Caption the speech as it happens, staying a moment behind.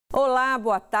Olá,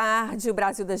 boa tarde. O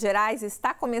Brasil das Gerais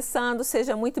está começando.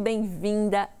 Seja muito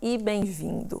bem-vinda e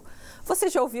bem-vindo. Você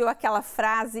já ouviu aquela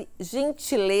frase,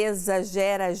 gentileza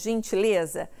gera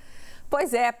gentileza?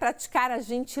 Pois é, praticar a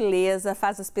gentileza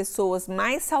faz as pessoas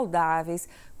mais saudáveis,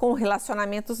 com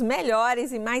relacionamentos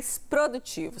melhores e mais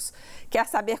produtivos. Quer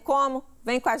saber como?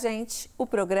 Vem com a gente, o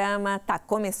programa está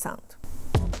começando.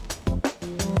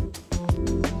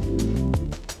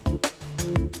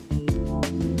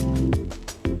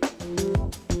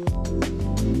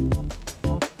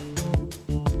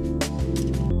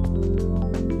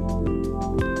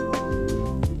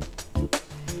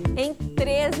 Em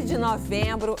 13 de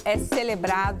novembro é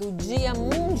celebrado o Dia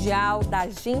Mundial da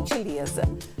Gentileza.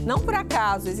 Não por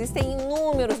acaso, existem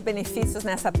inúmeros benefícios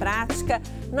nessa prática,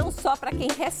 não só para quem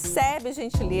recebe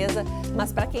gentileza,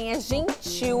 mas para quem é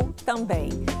gentil também.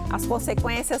 As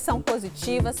consequências são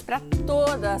positivas para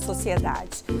toda a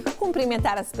sociedade.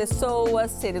 Cumprimentar as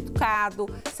pessoas, ser educado,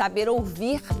 saber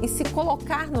ouvir e se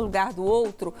colocar no lugar do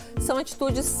outro são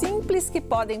atitudes simples que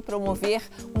podem promover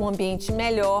um ambiente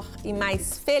melhor e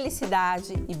mais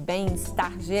felicidade e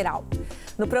bem-estar geral.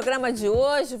 No programa de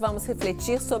hoje, vamos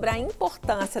refletir sobre a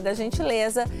importância da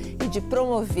gentileza e de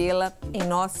promovê-la em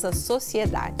nossa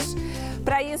sociedade.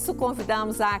 Para isso,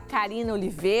 convidamos a Karina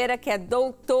Oliveira, que é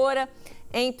doutora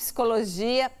em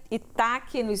psicologia e está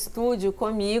aqui no estúdio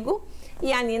comigo,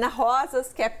 e a Nina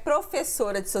Rosas, que é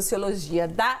professora de sociologia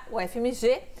da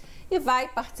UFMG e vai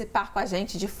participar com a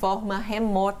gente de forma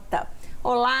remota.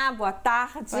 Olá, boa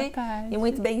tarde. Boa tarde. E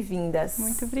muito bem-vindas.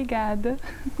 Muito obrigada.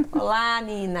 Olá,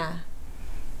 Nina.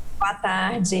 Boa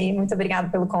tarde, muito obrigada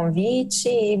pelo convite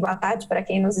e boa tarde para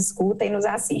quem nos escuta e nos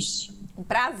assiste. Um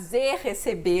prazer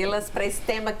recebê-las para esse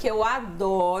tema que eu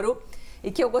adoro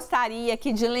e que eu gostaria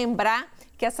aqui de lembrar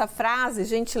que essa frase,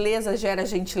 gentileza gera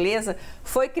gentileza,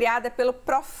 foi criada pelo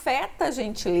profeta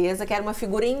Gentileza, que era uma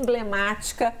figura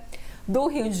emblemática do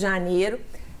Rio de Janeiro,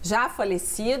 já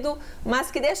falecido, mas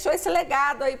que deixou esse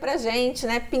legado aí pra gente,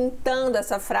 né? Pintando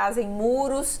essa frase em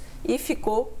muros e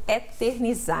ficou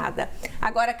eternizada.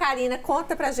 Agora, Karina,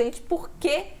 conta pra gente por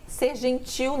que ser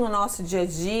gentil no nosso dia a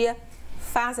dia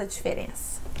faz a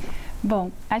diferença. Bom,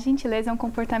 a gentileza é um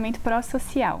comportamento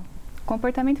pró-social.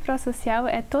 Comportamento pró-social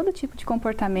é todo tipo de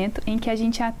comportamento em que a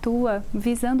gente atua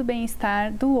visando o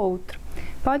bem-estar do outro.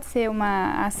 Pode ser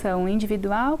uma ação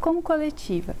individual como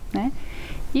coletiva, né?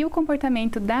 E o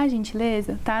comportamento da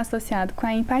gentileza está associado com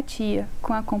a empatia,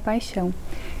 com a compaixão.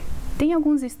 Tem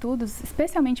alguns estudos,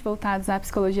 especialmente voltados à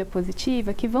psicologia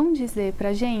positiva, que vão dizer para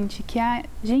a gente que a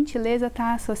gentileza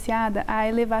está associada à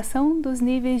elevação dos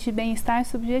níveis de bem-estar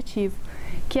subjetivo,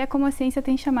 que é como a ciência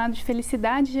tem chamado de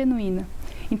felicidade genuína.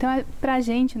 Então, para a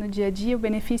gente, no dia a dia, o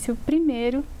benefício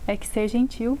primeiro é que ser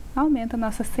gentil aumenta a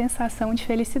nossa sensação de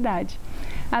felicidade.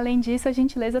 Além disso, a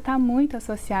gentileza está muito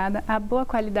associada à boa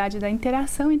qualidade da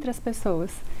interação entre as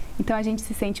pessoas. Então, a gente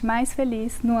se sente mais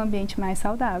feliz num ambiente mais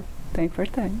saudável. Então, é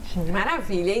importante.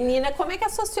 Maravilha. E, Nina, como é que a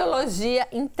sociologia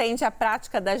entende a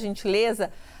prática da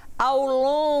gentileza ao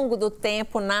longo do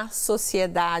tempo na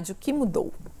sociedade? O que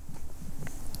mudou?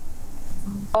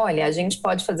 Olha, a gente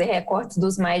pode fazer recortes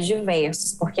dos mais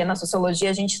diversos, porque na sociologia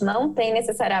a gente não tem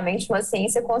necessariamente uma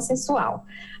ciência consensual.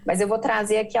 Mas eu vou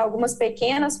trazer aqui algumas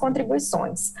pequenas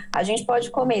contribuições. A gente pode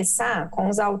começar com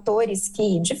os autores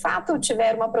que, de fato,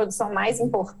 tiveram uma produção mais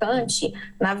importante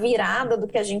na virada do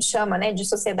que a gente chama, né, de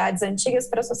sociedades antigas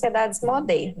para sociedades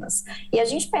modernas. E a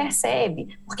gente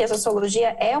percebe, porque a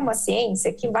sociologia é uma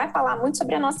ciência que vai falar muito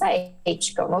sobre a nossa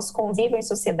ética, o nosso convívio em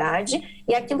sociedade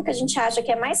e aquilo que a gente acha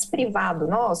que é mais privado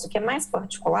nosso, que é mais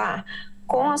particular,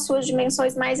 com as suas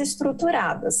dimensões mais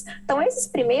estruturadas. Então, esses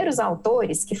primeiros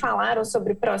autores que falaram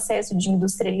sobre o processo de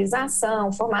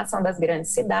industrialização, formação das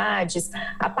grandes cidades,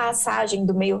 a passagem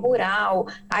do meio rural,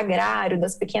 agrário,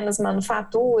 das pequenas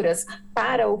manufaturas,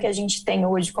 para o que a gente tem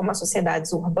hoje como as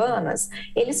sociedades urbanas,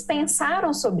 eles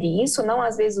pensaram sobre isso, não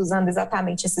às vezes usando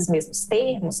exatamente esses mesmos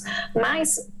termos,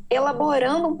 mas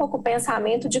elaborando um pouco o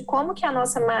pensamento de como que a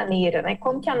nossa maneira, né,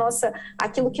 como que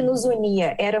aquilo que nos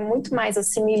unia era muito mais a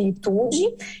similitude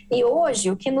e hoje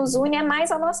o que nos une é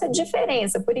mais a nossa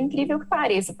diferença. Por incrível que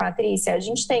pareça, Patrícia, a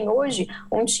gente tem hoje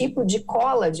um tipo de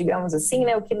cola, digamos assim,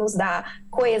 né, o que nos dá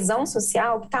coesão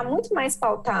social, que está muito mais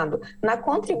pautado na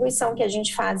contribuição que a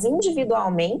gente faz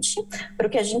individualmente para o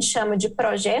que a gente chama de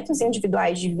projetos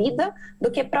individuais de vida,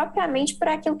 do que propriamente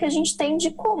para aquilo que a gente tem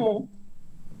de comum.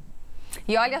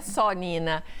 E olha só,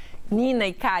 Nina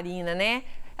e Karina, né?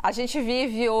 A gente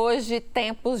vive hoje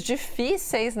tempos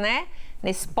difíceis, né?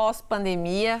 Nesse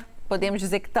pós-pandemia, podemos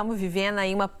dizer que estamos vivendo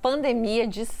aí uma pandemia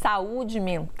de saúde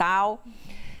mental.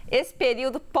 Esse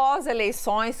período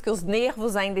pós-eleições, que os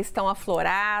nervos ainda estão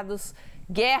aflorados,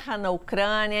 guerra na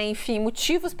Ucrânia, enfim,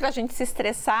 motivos para a gente se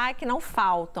estressar que não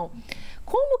faltam.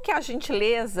 Como que a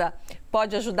gentileza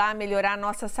pode ajudar a melhorar a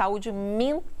nossa saúde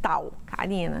mental,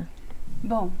 Karina?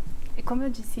 Bom, como eu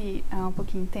disse há um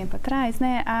pouquinho de tempo atrás,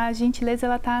 né, a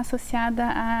gentileza está associada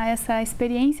a essa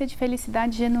experiência de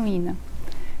felicidade genuína.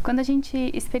 Quando a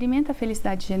gente experimenta a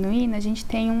felicidade genuína, a gente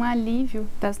tem um alívio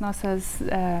das nossas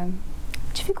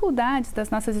dificuldades, das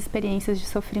nossas experiências de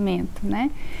sofrimento, né?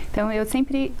 Então, eu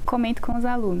sempre comento com os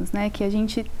alunos, né, que a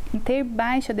gente ter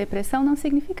baixa depressão não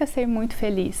significa ser muito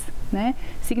feliz, né?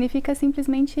 Significa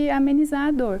simplesmente amenizar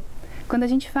a dor. Quando a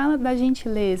gente fala da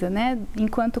gentileza, né,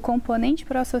 enquanto componente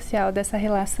pró-social dessa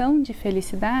relação de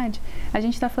felicidade, a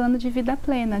gente está falando de vida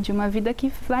plena, de uma vida que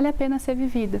vale a pena ser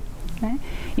vivida, né?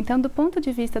 Então, do ponto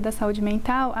de vista da saúde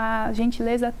mental, a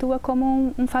gentileza atua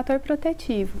como um fator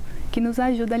protetivo, que nos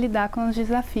ajuda a lidar com os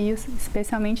desafios,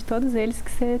 especialmente todos eles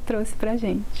que você trouxe pra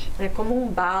gente. É como um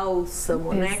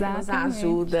bálsamo, né, que nos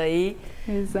ajuda aí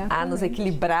a nos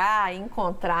equilibrar, a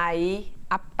encontrar aí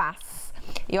a paz.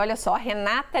 E olha só,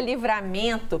 Renata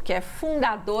Livramento, que é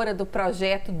fundadora do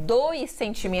projeto Doe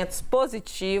Sentimentos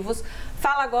Positivos,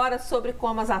 fala agora sobre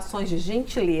como as ações de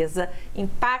gentileza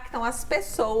impactam as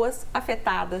pessoas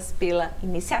afetadas pela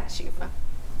iniciativa.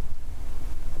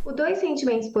 O Doe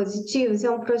Sentimentos Positivos é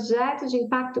um projeto de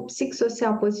impacto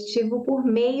psicossocial positivo por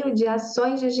meio de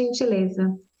ações de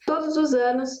gentileza. Todos os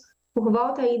anos, por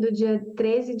volta aí do dia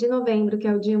 13 de novembro, que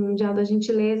é o Dia Mundial da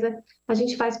Gentileza, a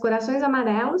gente faz corações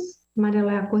amarelos, amarelo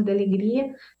é a cor da alegria,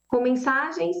 com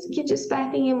mensagens que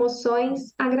despertem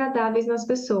emoções agradáveis nas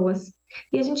pessoas.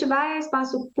 E a gente vai a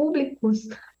espaços públicos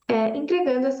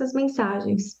entregando essas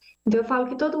mensagens. Então, eu falo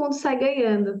que todo mundo sai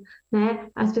ganhando, né?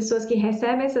 As pessoas que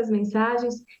recebem essas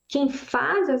mensagens, quem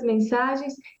faz as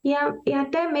mensagens e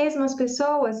até mesmo as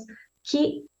pessoas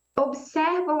que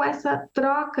observam essa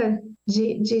troca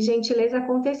de gentileza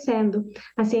acontecendo.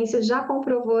 A ciência já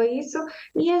comprovou isso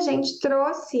e a gente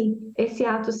trouxe esse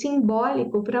ato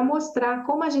simbólico para mostrar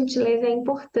como a gentileza é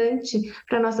importante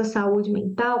para a nossa saúde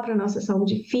mental, para a nossa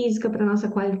saúde física, para a nossa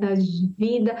qualidade de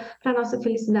vida, para a nossa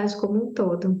felicidade como um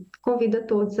todo. Convido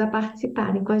todos a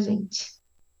participarem com a gente.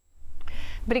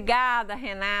 Obrigada,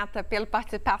 Renata, pela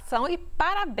participação e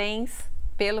parabéns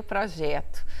pelo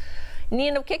projeto.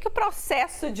 Nina, o que o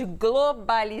processo de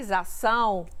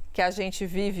globalização que a gente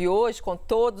vive hoje, com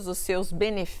todos os seus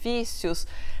benefícios,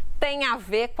 tem a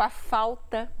ver com a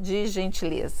falta de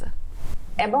gentileza?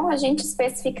 É bom a gente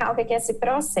especificar o que é esse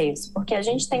processo, porque a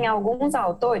gente tem alguns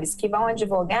autores que vão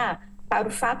advogar para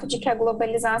o fato de que a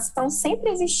globalização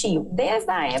sempre existiu,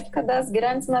 desde a época das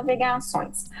grandes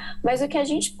navegações. Mas o que a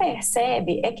gente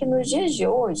percebe é que nos dias de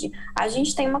hoje, a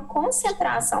gente tem uma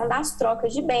concentração das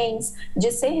trocas de bens, de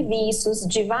serviços,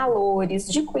 de valores,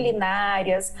 de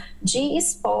culinárias, de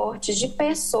esportes, de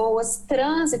pessoas,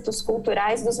 trânsitos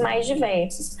culturais dos mais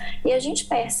diversos. E a gente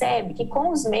percebe que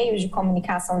com os meios de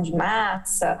comunicação de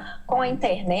massa, com a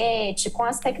internet, com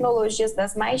as tecnologias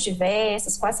das mais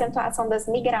diversas, com a acentuação das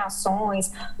migrações,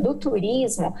 do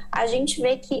turismo, a gente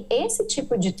vê que esse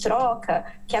tipo de troca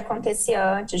que acontecia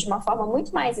antes de uma forma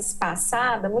muito mais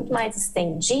espaçada, muito mais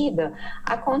estendida,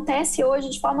 acontece hoje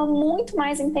de forma muito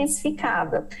mais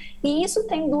intensificada. E isso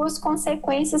tem duas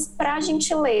consequências para a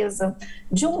gentileza.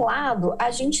 De um lado, a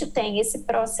gente tem esse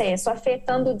processo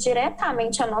afetando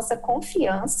diretamente a nossa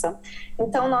confiança.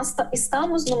 Então, nós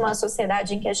estamos numa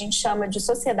sociedade em que a gente chama de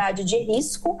sociedade de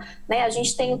risco, né? A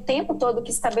gente tem o tempo todo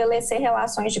que estabelecer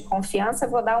relações de confiança.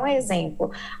 Vou dar um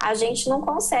exemplo. A gente não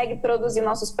consegue produzir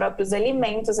nossos próprios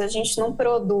alimentos, a gente não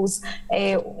produz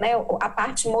a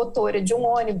parte motora de um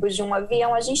ônibus, de um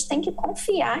avião. A gente tem que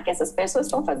confiar que essas pessoas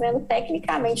estão fazendo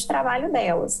tecnicamente o trabalho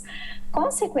delas.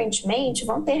 Consequentemente,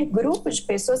 vão ter grupos de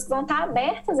pessoas que vão estar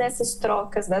abertas a essas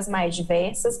trocas das mais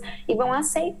diversas e vão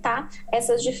aceitar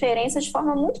essas diferenças de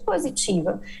forma muito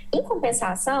positiva. Em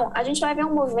compensação, a gente vai ver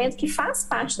um movimento que faz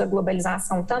parte da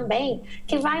globalização também,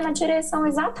 que vai na direção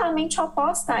exatamente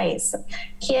oposta a essa,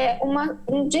 que é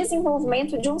um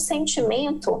desenvolvimento de um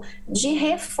sentimento de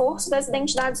reforço das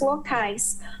identidades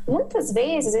locais. Muitas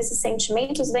vezes, esses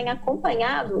sentimentos vêm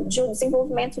acompanhados de um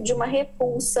desenvolvimento de uma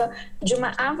repulsa, de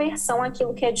uma aversão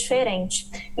àquilo que é diferente.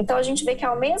 Então, a gente vê que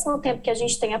ao mesmo tempo que a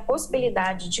gente tem a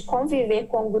possibilidade de conviver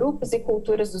com grupos e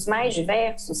culturas dos mais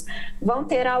diversos, vão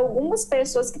ter algumas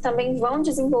pessoas que também vão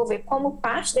desenvolver como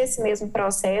parte desse mesmo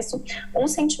processo um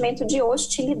sentimento de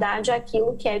hostilidade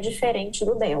àquilo que é diferente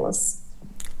do delas.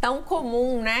 Tão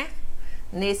comum, né?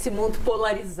 Nesse mundo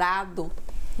polarizado,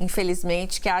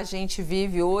 infelizmente, que a gente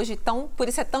vive hoje. Então, por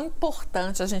isso é tão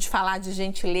importante a gente falar de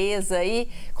gentileza aí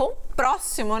com o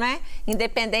próximo, né?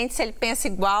 Independente se ele pensa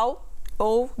igual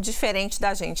ou diferente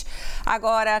da gente.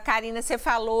 Agora, Karina, você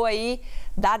falou aí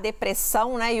da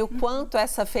depressão, né? E o quanto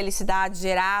essa felicidade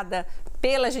gerada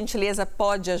pela gentileza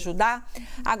pode ajudar.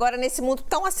 Agora, nesse mundo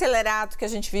tão acelerado que a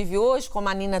gente vive hoje, como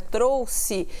a Nina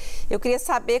trouxe, eu queria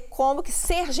saber como que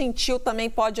ser gentil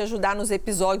também pode ajudar nos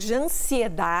episódios de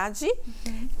ansiedade,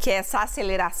 que essa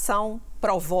aceleração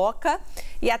provoca,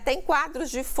 e até em quadros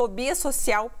de fobia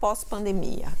social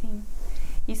pós-pandemia. Sim.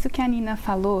 Isso que a Nina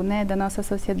falou, né, da nossa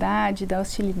sociedade, da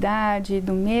hostilidade,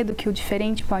 do medo que o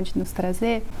diferente pode nos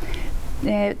trazer,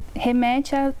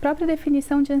 remete à própria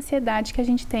definição de ansiedade que a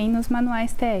gente tem nos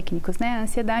manuais técnicos, né? A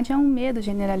ansiedade é um medo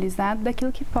generalizado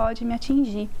daquilo que pode me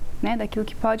atingir, né? Daquilo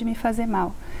que pode me fazer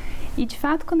mal. E, de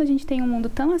fato, quando a gente tem um mundo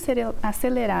tão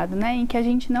acelerado, né, em que a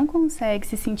gente não consegue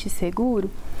se sentir seguro,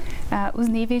 os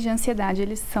níveis de ansiedade,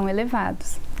 eles são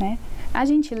elevados, né? A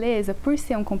gentileza, por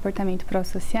ser um comportamento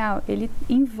pró-social, ele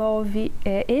envolve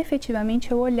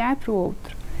efetivamente eu olhar para o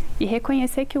outro e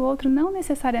reconhecer que o outro não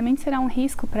necessariamente será um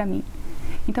risco para mim.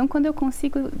 Então, quando eu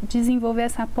consigo desenvolver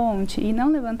essa ponte e não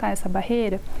levantar essa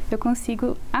barreira, eu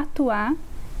consigo atuar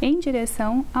em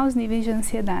direção aos níveis de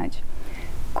ansiedade.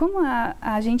 Como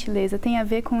a gentileza tem a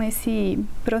ver com esse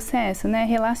processo, né,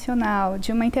 relacional,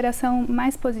 de uma interação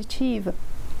mais positiva,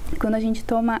 quando a gente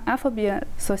toma a fobia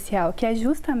social, que é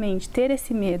justamente ter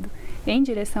esse medo em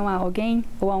direção a alguém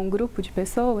ou a um grupo de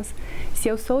pessoas, se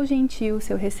eu sou gentil,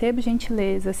 se eu recebo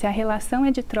gentileza, se a relação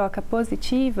é de troca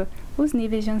positiva, os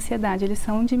níveis de ansiedade eles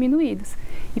são diminuídos.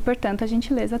 E, portanto, a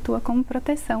gentileza atua como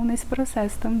proteção nesse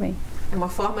processo também. É uma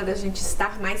forma da gente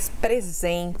estar mais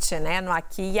presente, né, no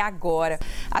aqui e agora.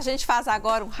 A gente faz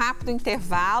agora um rápido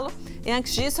intervalo e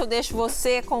antes disso eu deixo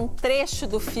você com um trecho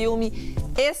do filme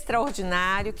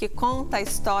Extraordinário, que conta a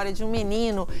história de um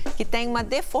menino que tem uma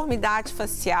deformidade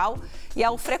facial e,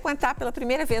 ao frequentar pela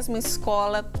primeira vez uma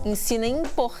escola, ensina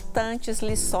importantes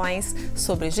lições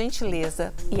sobre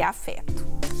gentileza e afeto.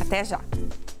 Até já!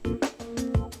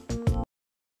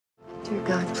 Dear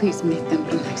God, please make them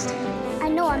be nice to you. I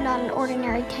know I'm not an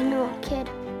ordinary 10-year-old kid.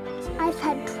 I've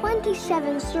had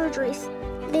 27 surgeries.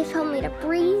 They've helped me to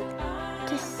breathe,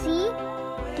 to see,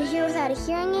 to hear without a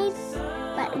hearing aid,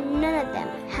 but none of them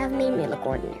have made me look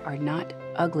ordinary. Are not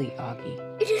ugly, Augie.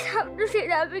 You just have to say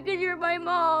that because you're my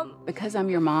mom. Because I'm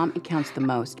your mom, it counts the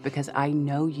most, because I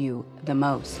know you the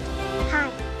most. Hi,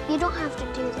 you don't have to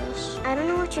do this. I don't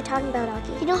know what you're talking about,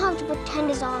 Augie. You don't have to pretend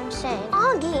is all I'm saying.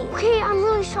 Augie! Okay, I'm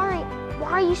really sorry.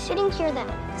 Why are you sitting here then?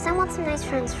 Because I want some nice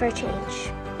friends for a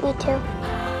change. Me too.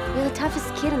 You're the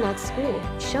toughest kid in that school.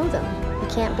 Show them. You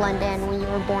can't blend in when you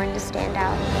were born to stand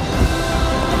out.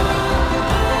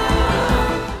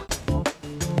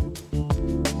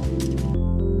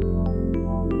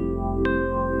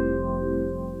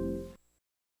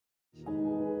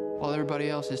 While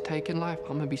everybody else is taking life,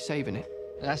 I'm gonna be saving it.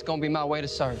 And that's gonna be my way to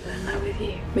serve. I'm not with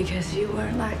you because you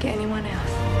weren't like anyone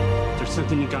else. There's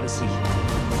something you gotta see.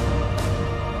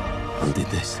 Who did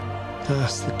this?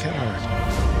 That's the coward.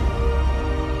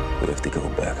 We have to go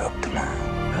back up tomorrow.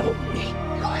 Help me.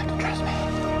 You'll have to trust me.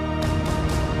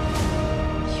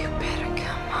 You better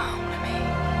come home to me.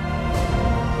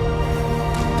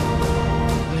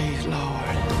 Please,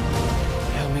 Lord,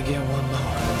 help me get one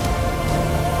more.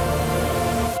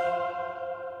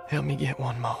 Help me get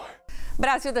one more.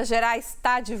 Brasil das Gerais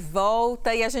está de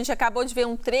volta e a gente acabou de ver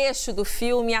um trecho do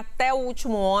filme Até o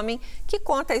Último Homem, que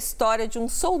conta a história de um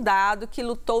soldado que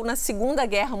lutou na Segunda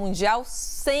Guerra Mundial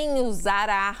sem usar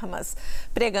armas,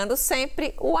 pregando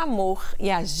sempre o amor e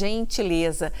a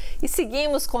gentileza. E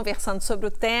seguimos conversando sobre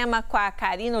o tema com a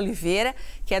Karina Oliveira,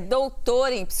 que é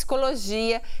doutora em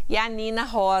psicologia, e a Nina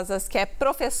Rosas, que é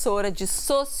professora de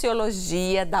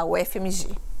sociologia da UFMG.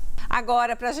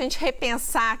 Agora, para a gente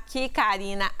repensar aqui,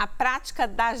 Karina, a prática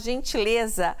da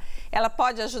gentileza, ela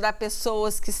pode ajudar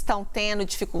pessoas que estão tendo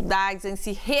dificuldades em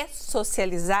se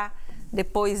ressocializar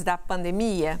depois da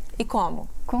pandemia? E como?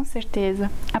 Com certeza.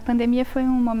 A pandemia foi um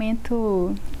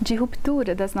momento de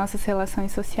ruptura das nossas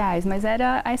relações sociais, mas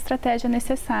era a estratégia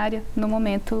necessária no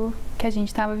momento que a gente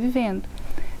estava vivendo.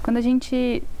 Quando a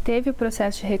gente teve o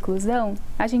processo de reclusão,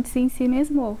 a gente se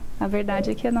ensimesmou. A verdade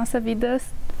é que a nossa vida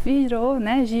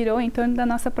girou em torno da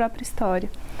nossa própria história.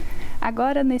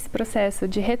 Agora, nesse processo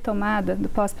de retomada do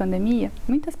pós-pandemia,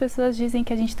 muitas pessoas dizem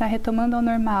que a gente está retomando ao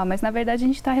normal, mas na verdade a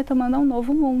gente está retomando a um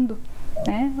novo mundo,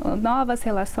 né? Novas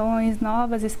relações,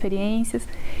 novas experiências.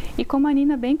 E como a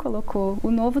Nina bem colocou,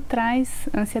 o novo traz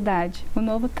ansiedade, o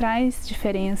novo traz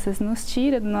diferenças, nos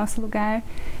tira do nosso lugar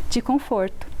de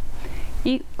conforto.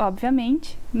 E,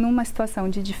 obviamente, numa situação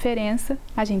de diferença,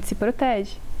 a gente se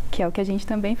protege, que é o que a gente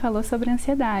também falou sobre a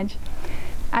ansiedade.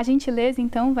 A gentileza,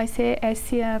 então, vai ser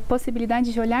essa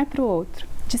possibilidade de olhar para o outro,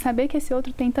 de saber que esse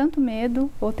outro tem tanto medo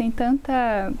ou tem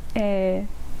tanta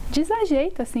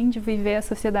desajeito assim de viver a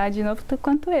sociedade de novo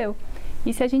quanto eu.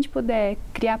 E se a gente puder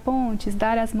criar pontes,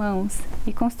 dar as mãos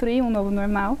e construir um novo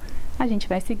normal, a gente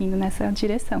vai seguindo nessa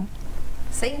direção.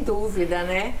 Sem dúvida,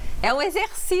 né? É um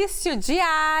exercício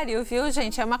diário, viu,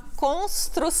 gente? É uma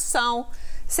construção.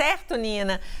 Certo,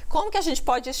 Nina? Como que a gente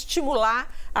pode estimular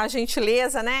a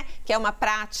gentileza, né? Que é uma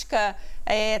prática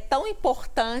tão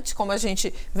importante, como a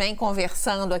gente vem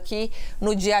conversando aqui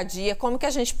no dia a dia. Como que a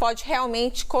gente pode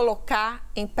realmente colocar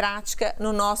em prática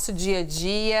no nosso dia a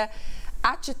dia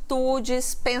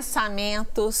atitudes,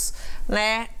 pensamentos,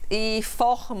 né? E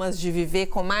formas de viver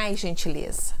com mais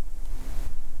gentileza?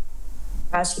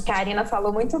 Acho que a Karina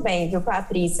falou muito bem, viu,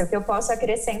 Patrícia? O que eu posso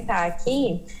acrescentar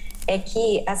aqui é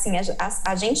que, assim,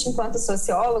 a gente, enquanto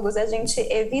sociólogos, a gente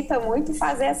evita muito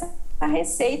fazer essa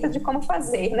receita de como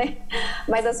fazer, né?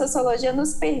 Mas a sociologia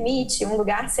nos permite um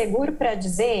lugar seguro para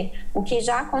dizer o que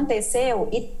já aconteceu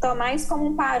e tomar isso como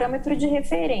um parâmetro de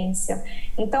referência.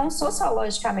 Então,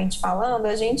 sociologicamente falando,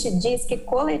 a gente diz que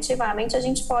coletivamente a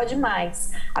gente pode mais.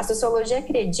 A sociologia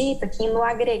acredita que no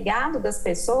agregado das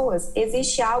pessoas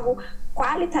existe algo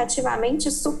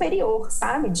qualitativamente superior,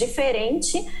 sabe?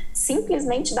 Diferente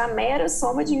simplesmente da mera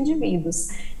soma de indivíduos.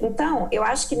 Então, eu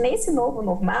acho que nesse novo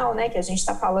normal, né, que a gente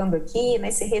está falando aqui,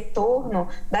 nesse retorno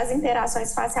das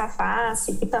interações face a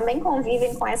face, que também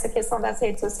convivem com essa questão das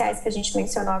redes sociais que a gente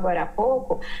mencionou agora há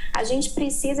pouco, a gente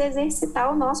precisa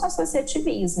exercitar o nosso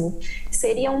associativismo.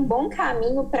 Seria um bom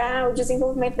caminho para o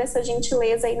desenvolvimento dessa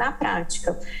gentileza aí na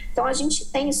prática. Então, a gente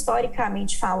tem,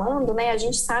 historicamente falando, né, a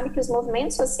gente sabe que os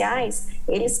movimentos sociais,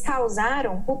 eles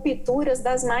causaram rupturas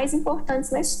das mais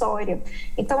importantes na história.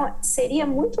 Então, seria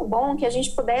muito bom que a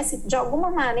gente pudesse, de alguma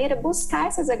maneira, buscar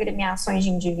essas agremiações de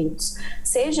indivíduos,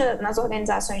 seja nas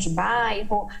organizações de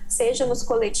bairro, seja nos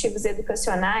coletivos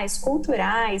educacionais,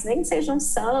 culturais, nem que seja um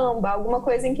samba, alguma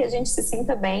coisa em que a gente se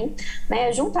sinta bem,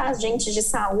 né? Juntar as agentes de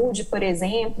saúde, por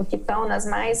exemplo, que estão nas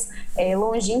mais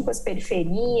longínquas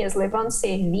periferias, levando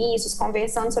serviços,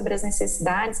 conversando sobre as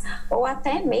necessidades, ou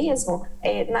até mesmo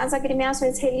nas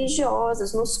agremiações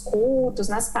religiosas, nos cultos,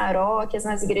 nas paróquias,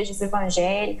 nas igrejas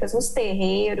evangélicas, nos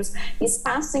terreiros,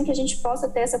 espaços em que a gente possa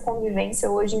ter essa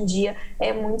convivência hoje em dia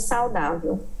é muito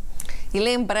saudável. E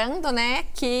lembrando, né,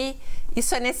 que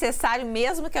isso é necessário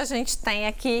mesmo que a gente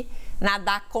tenha que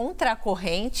nadar contra a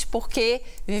corrente, porque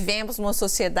vivemos uma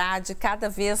sociedade cada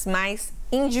vez mais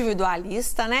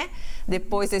individualista, né?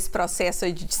 Depois desse processo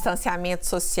aí de distanciamento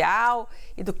social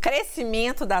e do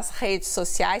crescimento das redes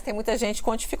sociais, tem muita gente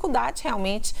com dificuldade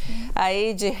realmente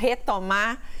aí de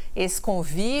retomar esse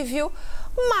convívio,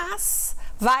 mas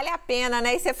vale a pena,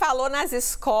 né? E você falou nas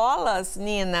escolas,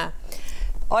 Nina,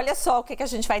 olha só o que a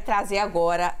gente vai trazer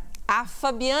agora. A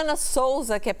Fabiana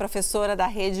Souza, que é professora da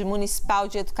Rede Municipal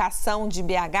de Educação de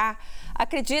BH,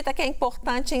 acredita que é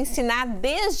importante ensinar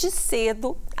desde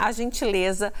cedo a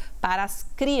gentileza para as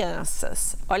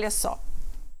crianças. Olha só.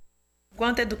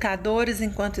 Enquanto educadores,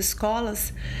 enquanto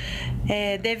escolas,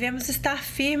 devemos estar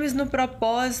firmes no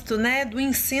propósito, né, do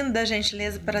ensino da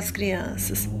gentileza para as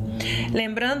crianças.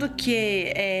 Lembrando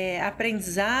que a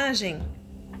aprendizagem,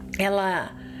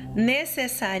 ela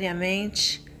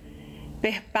necessariamente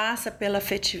perpassa pela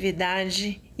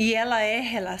afetividade e ela é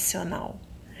relacional.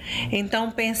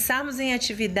 Então, pensarmos em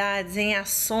atividades, em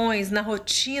ações, na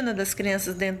rotina das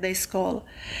crianças dentro da escola,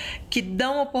 que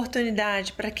dão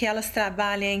oportunidade para que elas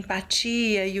trabalhem a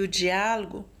empatia e o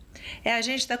diálogo, a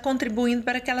gente está contribuindo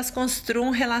para que elas construam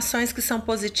relações que são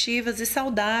positivas e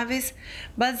saudáveis,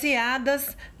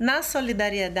 baseadas na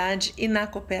solidariedade e na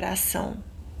cooperação.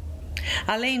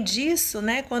 Além disso,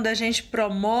 né, quando a gente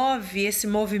promove esse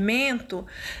movimento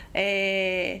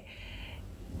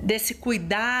desse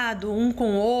cuidado um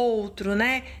com o outro,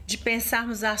 né, de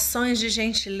pensarmos ações de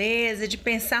gentileza, de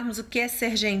pensarmos o que é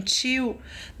ser gentil,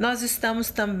 nós estamos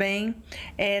também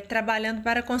trabalhando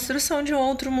para a construção de um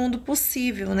outro mundo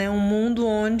possível, né, um mundo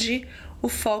onde o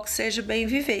foco seja o bem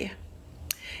viver.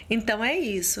 Então é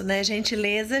isso, né,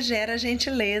 gentileza gera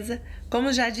gentileza,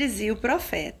 como já dizia o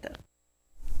profeta.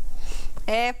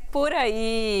 É por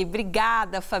aí.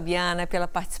 Obrigada, Fabiana, pela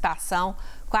participação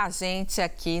com a gente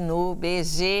aqui no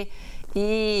BG.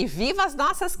 E viva as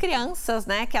nossas crianças,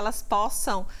 né? Que elas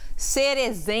possam ser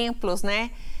exemplos, né?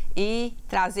 E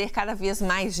trazer cada vez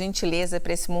mais gentileza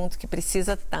para esse mundo que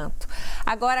precisa tanto.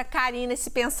 Agora, Karina, se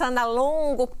pensando a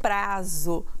longo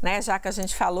prazo, né? Já que a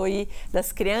gente falou aí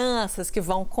das crianças que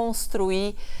vão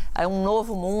construir um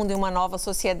novo mundo e uma nova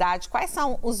sociedade, quais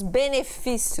são os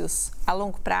benefícios a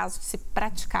longo prazo de se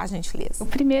praticar a gentileza? O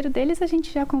primeiro deles a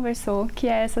gente já conversou, que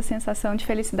é essa sensação de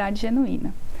felicidade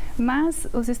genuína. Mas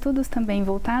os estudos também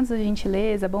voltados à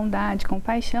gentileza, bondade,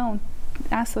 compaixão,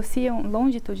 associam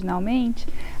longitudinalmente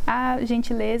a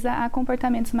gentileza a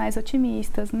comportamentos mais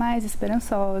otimistas, mais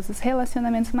esperançosos,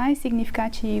 relacionamentos mais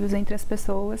significativos entre as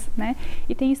pessoas, né?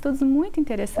 E tem estudos muito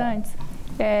interessantes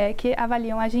que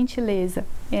avaliam a gentileza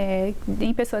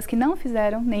em pessoas que não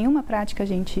fizeram nenhuma prática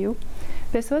gentil,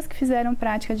 pessoas que fizeram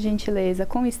prática de gentileza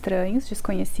com estranhos,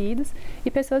 desconhecidos, e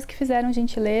pessoas que fizeram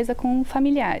gentileza com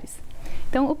familiares.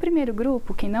 Então, o primeiro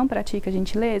grupo, quem não pratica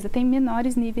gentileza, tem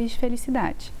menores níveis de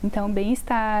felicidade. Então,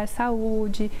 bem-estar,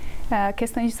 saúde,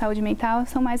 questões de saúde mental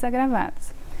são mais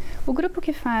agravadas. O grupo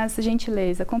que faz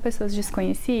gentileza com pessoas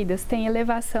desconhecidas tem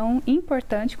elevação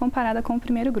importante comparada com o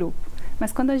primeiro grupo.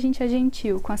 Mas quando a gente é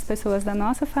gentil com as pessoas da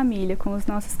nossa família, com os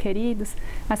nossos queridos,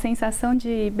 a sensação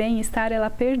de bem-estar, ela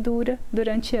perdura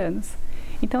durante anos.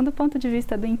 Então, do ponto de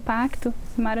vista do impacto,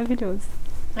 maravilhoso.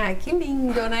 Ai, que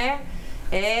lindo, né?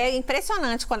 É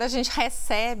impressionante quando a gente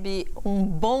recebe um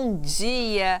bom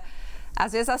dia,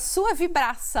 às vezes a sua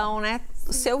vibração, né?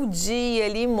 O seu dia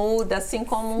ali muda, assim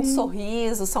como um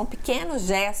sorriso, são pequenos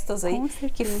gestos aí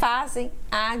que fazem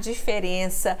a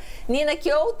diferença. Nina,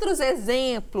 que outros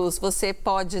exemplos você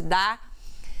pode dar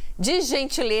de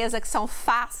gentileza que são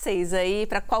fáceis aí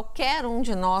para qualquer um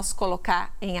de nós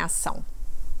colocar em ação?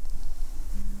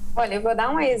 Olha, eu vou dar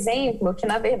um exemplo que,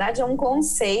 na verdade, é um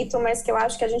conceito, mas que eu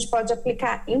acho que a gente pode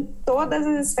aplicar em todas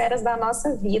as esferas da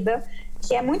nossa vida,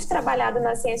 que é muito trabalhado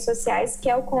nas ciências sociais, que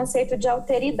é o conceito de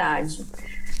alteridade.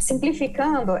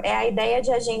 Simplificando, é a ideia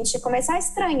de a gente começar a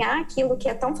estranhar aquilo que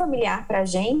é tão familiar para a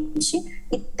gente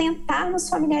e tentar nos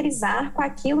familiarizar com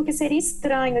aquilo que seria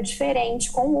estranho,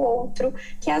 diferente, com o outro,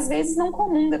 que às vezes não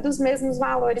comunga dos mesmos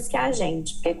valores que a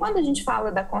gente. Porque quando a gente fala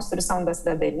da construção da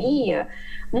cidadania,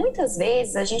 muitas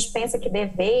vezes a gente pensa que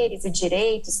deveres e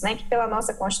direitos, né, que pela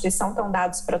nossa Constituição estão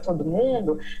dados para todo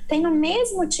mundo, tem o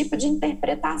mesmo tipo de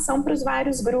interpretação para os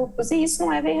vários grupos, e isso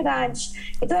não é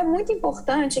verdade. Então é muito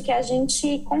importante que a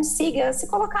gente consiga se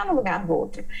colocar no lugar do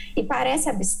outro. E parece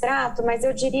abstrato, mas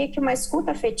eu diria que uma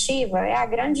escuta afetiva é a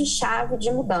grande chave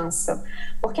de mudança.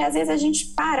 Porque às vezes a gente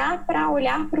parar para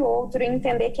olhar para o outro e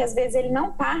entender que às vezes ele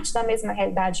não parte da mesma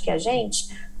realidade que a gente,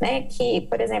 né? Que,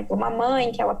 por exemplo, uma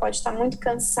mãe que ela pode estar muito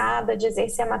cansada de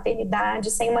exercer a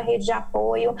maternidade sem uma rede de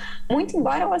apoio, muito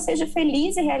embora ela seja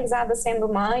feliz e realizada sendo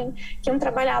mãe, que um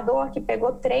trabalhador que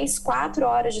pegou 3, 4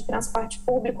 horas de transporte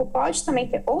público pode também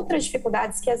ter outras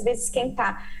dificuldades que às vezes quem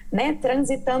está, né,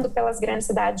 transitando pelas grandes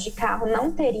cidades de carro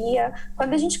não teria.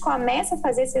 Quando a gente começa a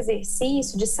fazer esse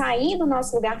exercício de sair do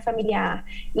nosso lugar familiar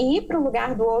e ir para o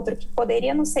lugar do outro que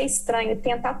poderia não ser estranho e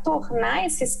tentar tornar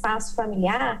esse espaço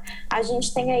familiar, a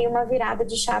gente tem aí uma virada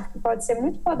de chave que pode ser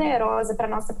muito poderosa para a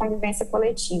nossa convivência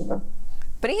coletiva.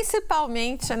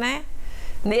 Principalmente, né,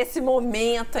 nesse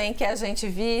momento em que a gente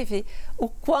vive, o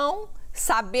quão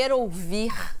saber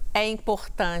ouvir é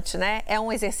importante, né? É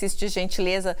um exercício de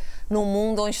gentileza num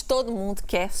mundo onde todo mundo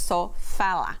quer só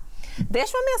falar.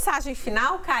 Deixa uma mensagem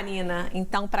final, Karina,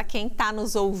 então, para quem está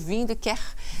nos ouvindo e quer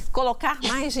colocar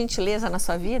mais gentileza na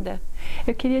sua vida.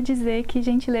 Eu queria dizer que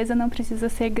gentileza não precisa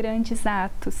ser grandes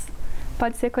atos.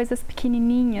 Pode ser coisas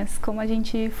pequenininhas, como a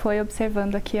gente foi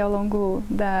observando aqui ao longo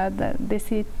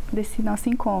desse nosso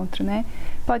encontro, né?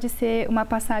 Pode ser uma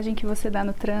passagem que você dá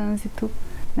no trânsito,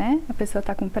 né? A pessoa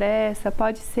está com pressa,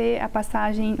 pode ser a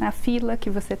passagem, a fila que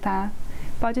você está,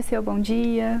 pode ser o bom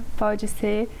dia, pode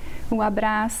ser um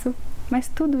abraço, mas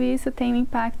tudo isso tem um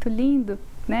impacto lindo,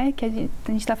 né? Que a gente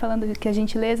está falando que a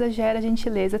gentileza gera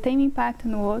gentileza, tem um impacto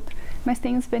no outro, mas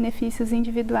tem os benefícios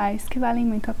individuais que valem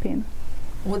muito a pena.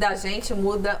 Muda a gente,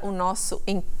 muda o nosso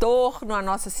entorno, a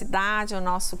nossa cidade, o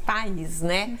nosso país,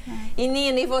 né? E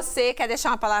Nina, e você, quer deixar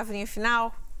uma palavrinha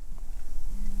final?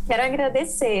 Quero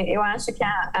agradecer. Eu acho que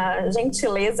a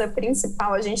gentileza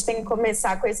principal, a gente tem que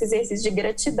começar com esse exercício de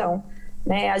gratidão,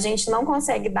 né? A gente não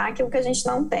consegue dar aquilo que a gente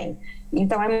não tem.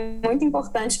 Então, é muito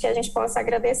importante que a gente possa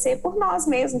agradecer por nós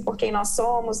mesmos, por quem nós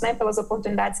somos, né? Pelas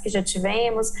oportunidades que já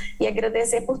tivemos, e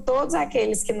agradecer por todos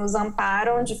aqueles que nos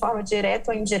amparam de forma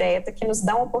direta ou indireta, que nos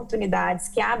dão oportunidades,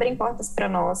 que abrem portas para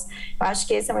nós. Eu acho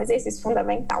que esse é um exercício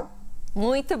fundamental.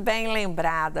 Muito bem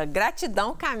lembrada.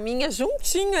 Gratidão caminha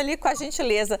juntinho ali com a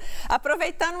gentileza.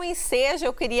 Aproveitando o ensejo,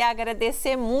 eu queria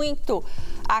agradecer muito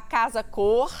a Casa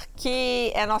Cor, que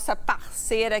é nossa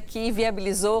parceira aqui e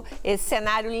viabilizou esse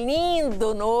cenário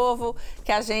lindo, novo,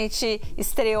 que a gente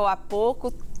estreou há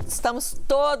pouco. Estamos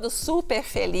todos super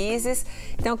felizes.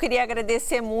 Então, eu queria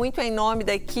agradecer muito em nome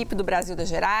da equipe do Brasil das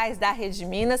Gerais, da Rede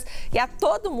Minas e a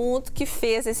todo mundo que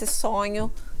fez esse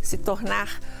sonho se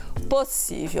tornar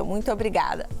possível. Muito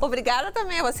obrigada. Obrigada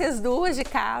também a vocês duas de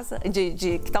casa,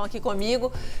 que estão aqui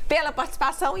comigo, pela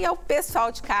participação, e ao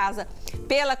pessoal de casa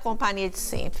pela companhia de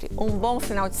sempre. Um bom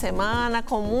final de semana,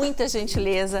 com muita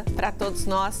gentileza para todos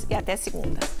nós, e até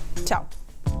segunda. Tchau.